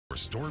For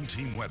Storm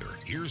Team Weather,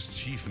 here's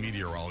Chief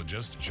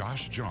Meteorologist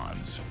Josh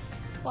Johns.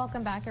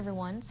 Welcome back,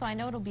 everyone. So I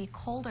know it'll be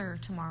colder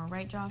tomorrow,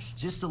 right, Josh?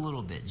 Just a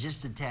little bit,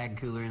 just a tad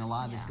cooler, and a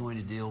lot of it's going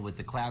to deal with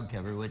the cloud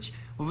cover, which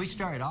when we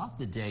started off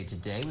the day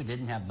today, we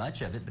didn't have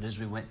much of it, but as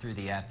we went through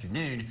the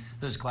afternoon,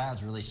 those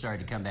clouds really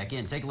started to come back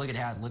in. Take a look at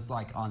how it looked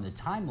like on the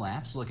time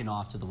lapse, looking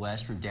off to the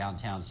west from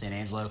downtown San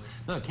Angelo.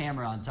 Little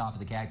camera on top of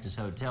the Cactus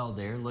Hotel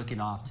there,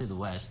 looking off to the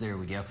west. There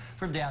we go.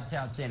 From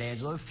downtown San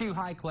Angelo, a few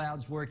high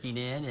clouds working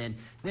in, and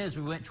then as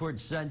we went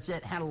towards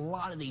sunset, had a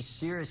lot of these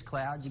cirrus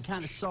clouds. You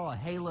kind of saw a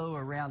halo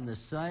around the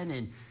sun,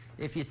 and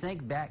if you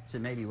think back to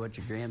maybe what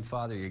your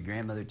grandfather or your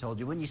grandmother told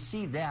you, when you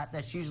see that,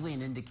 that's usually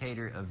an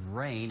indicator of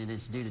rain, and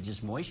it's due to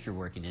just moisture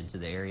working into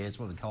the area. It's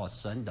what we call a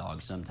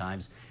sundog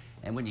sometimes.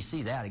 And when you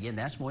see that, again,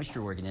 that's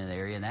moisture working in the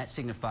area, and that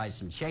signifies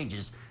some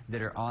changes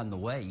that are on the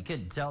way. You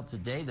couldn't tell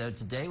today, though.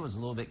 Today was a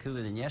little bit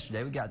cooler than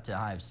yesterday. We got to a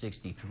high of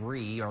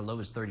 63. Our low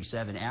was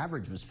 37.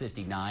 Average was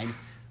 59.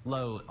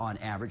 Low on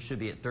average should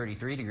be at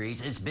 33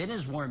 degrees. It's been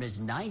as warm as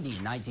 90 in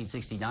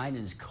 1969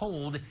 and as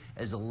cold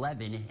as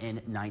 11 in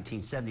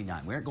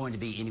 1979. We aren't going to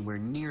be anywhere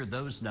near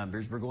those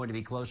numbers. We're going to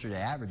be closer to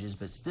averages,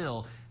 but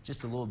still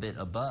just a little bit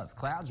above.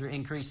 Clouds are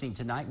increasing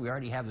tonight. We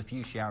already have a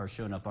few showers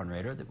showing up on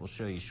radar that we'll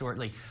show you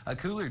shortly. A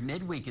cooler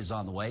midweek is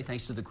on the way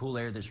thanks to the cool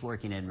air that's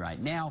working in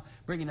right now,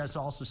 bringing us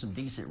also some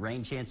decent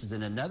rain chances,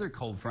 and another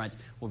cold front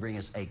will bring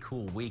us a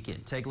cool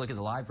weekend. Take a look at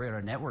the live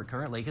radar network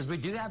currently, because we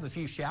do have a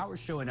few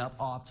showers showing up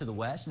off to the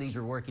west. These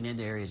are working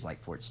into areas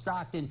like Fort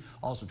Stockton,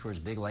 also towards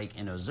Big Lake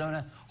and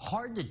Ozona.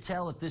 Hard to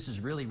tell if this is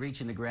really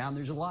reaching the ground.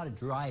 There's a lot of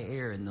dry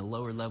air in the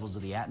lower levels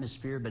of the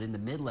atmosphere, but in the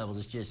mid levels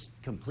it's just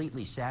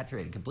completely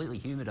saturated, completely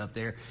humid up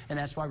there, and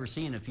that's why we're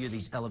seeing a few of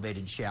these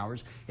elevated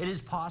showers. It is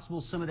possible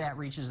some of that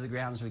reaches the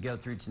ground as we go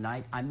through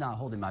tonight. I'm not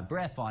holding my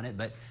breath on it,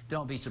 but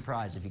don't be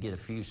surprised if you get a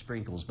few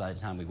sprinkles by the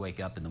time we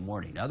wake up in the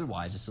morning.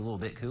 Otherwise, it's a little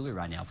bit cooler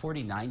right now.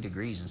 49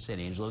 degrees in San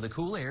Angelo. The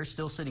cool air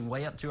still sitting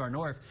way up to our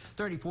north.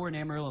 34 in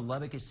Amarillo and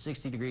Lubbock. Is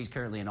 60 degrees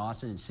currently in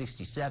Austin, and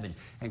 67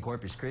 in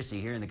Corpus Christi.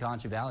 Here in the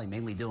Concho Valley,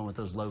 mainly dealing with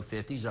those low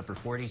 50s, upper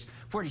 40s.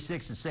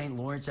 46 in St.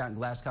 Lawrence, out in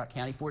Glasscock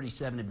County.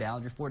 47 in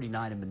Ballinger.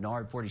 49 in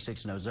Menard.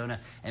 46 in Ozona,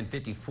 and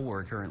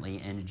 54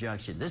 currently in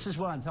Junction. This is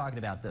what I'm talking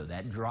about, though.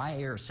 That dry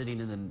air sitting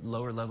in the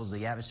lower levels of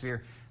the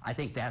atmosphere, I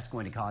think that's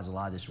going to cause a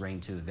lot of this rain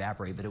to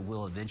evaporate, but it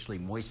will eventually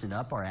moisten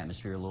up our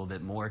atmosphere a little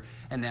bit more,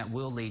 and that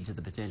will lead to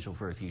the potential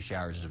for a few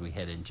showers as we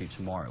head into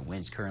tomorrow.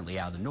 Winds currently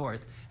out of the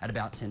north at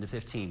about 10 to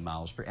 15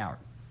 miles per hour.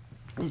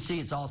 You see,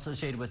 it's all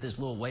associated with this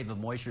little wave of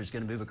moisture that's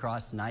going to move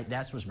across tonight.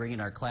 That's what's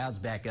bringing our clouds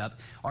back up.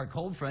 Our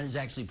cold front is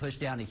actually pushed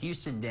down to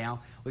Houston now.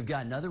 We've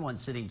got another one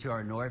sitting to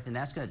our north, and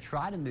that's going to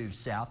try to move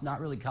south, not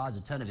really cause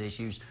a ton of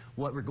issues.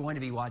 What we're going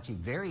to be watching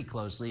very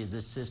closely is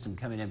this system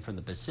coming in from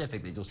the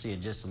Pacific that you'll see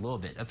in just a little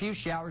bit. A few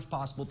showers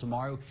possible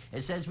tomorrow.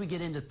 It says we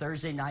get into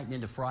Thursday night and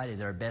into Friday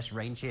that our best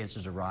rain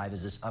chances arrive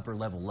as this upper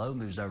level low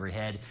moves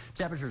overhead.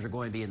 Temperatures are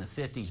going to be in the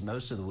 50s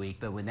most of the week,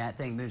 but when that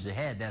thing moves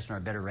ahead, that's when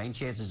our better rain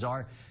chances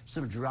are.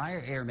 Some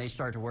drier air may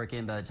start to work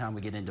in by the time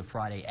we get into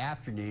Friday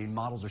afternoon.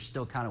 Models are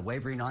still kind of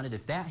wavering on it.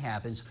 If that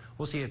happens,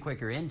 we'll see a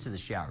quicker end to the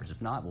showers.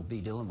 If not, we'll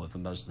be dealing with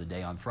them most of the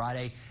day on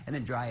Friday. And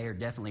then dry air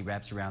definitely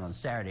wraps around on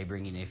Saturday,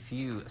 bringing a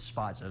few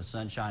spots of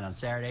sunshine on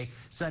Saturday.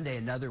 Sunday,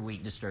 another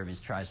weak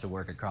disturbance tries to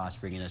work across,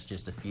 bringing us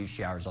just a few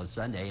showers on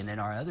Sunday. And then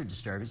our other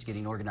disturbance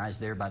getting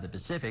organized there by the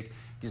Pacific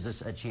gives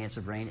us a chance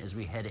of rain as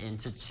we head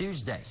into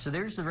Tuesday. So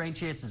there's the rain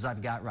chances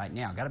I've got right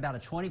now. Got about a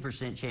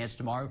 20% chance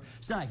tomorrow.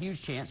 It's not a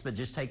huge chance, but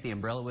just take the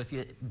umbrella with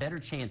you. Better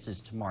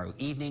chances tomorrow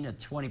evening, a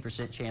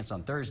 20% chance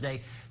on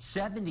Thursday,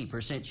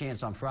 70%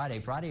 chance on Friday.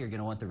 Friday, you're going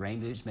to want the rain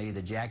boots, maybe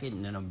the jacket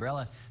and an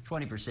umbrella.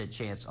 20%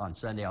 chance on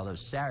Sunday, although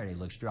Saturday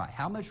looks dry.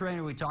 How much rain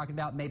are we talking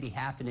about? Maybe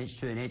half an inch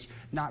to an inch.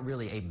 Not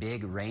really a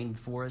big rain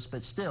for us,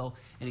 but still,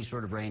 any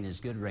sort of rain is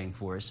good rain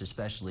for us,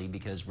 especially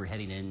because we're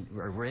heading in,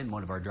 or we're in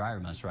one of our drier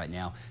months right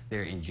now.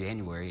 There in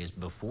January is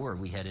before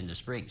we head into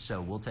spring,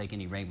 so we'll take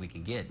any rain we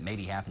can get,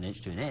 maybe half an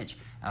inch to an inch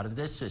out of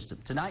this system.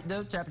 Tonight,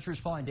 though, temperatures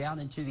falling down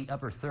into the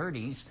upper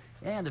 30s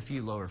and a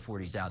few lower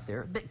 40s out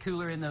there. A bit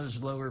cooler in those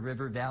lower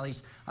river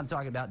valleys. I'm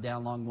talking about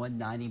down along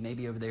 190,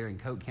 maybe over there in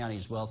Coke County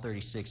as well,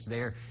 36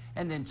 there.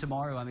 And then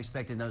tomorrow, I'm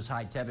expecting those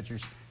high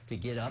temperatures to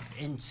get up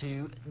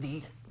into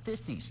the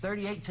 50s.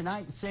 38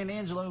 tonight in San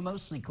Angelo,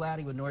 mostly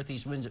cloudy with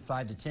northeast winds at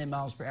 5 to 10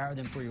 miles per hour.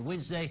 Then for your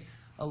Wednesday,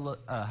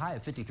 a high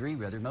of 53,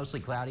 rather, mostly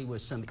cloudy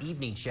with some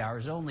evening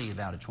showers, only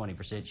about a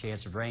 20%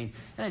 chance of rain.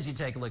 And as you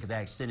take a look at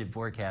that extended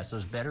forecast,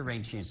 those better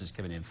rain chances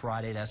coming in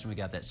Friday. That's when we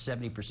got that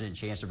 70%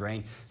 chance of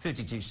rain.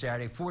 52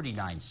 Saturday,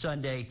 49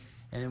 Sunday.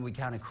 And then we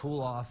kind of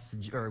cool off,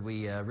 or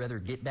we rather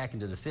get back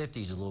into the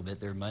 50s a little bit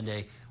there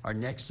Monday. Our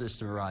next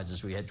system arrives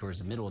as we head towards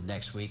the middle of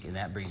next week, and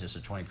that brings us a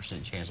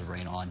 20% chance of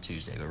rain on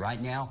Tuesday. But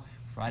right now,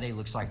 Friday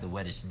looks like the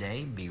wettest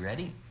day. Be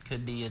ready.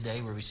 Could be a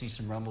day where we see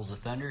some rumbles of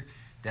thunder.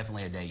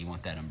 Definitely a day you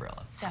want that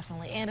umbrella.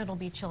 Definitely, and it'll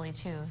be chilly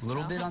too. A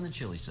little bit on the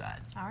chilly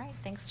side. All right,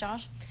 thanks,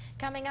 Josh.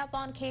 Coming up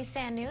on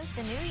KSAN News,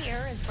 the new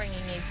year is bringing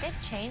a big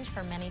change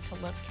for many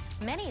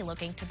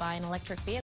looking to buy an electric vehicle.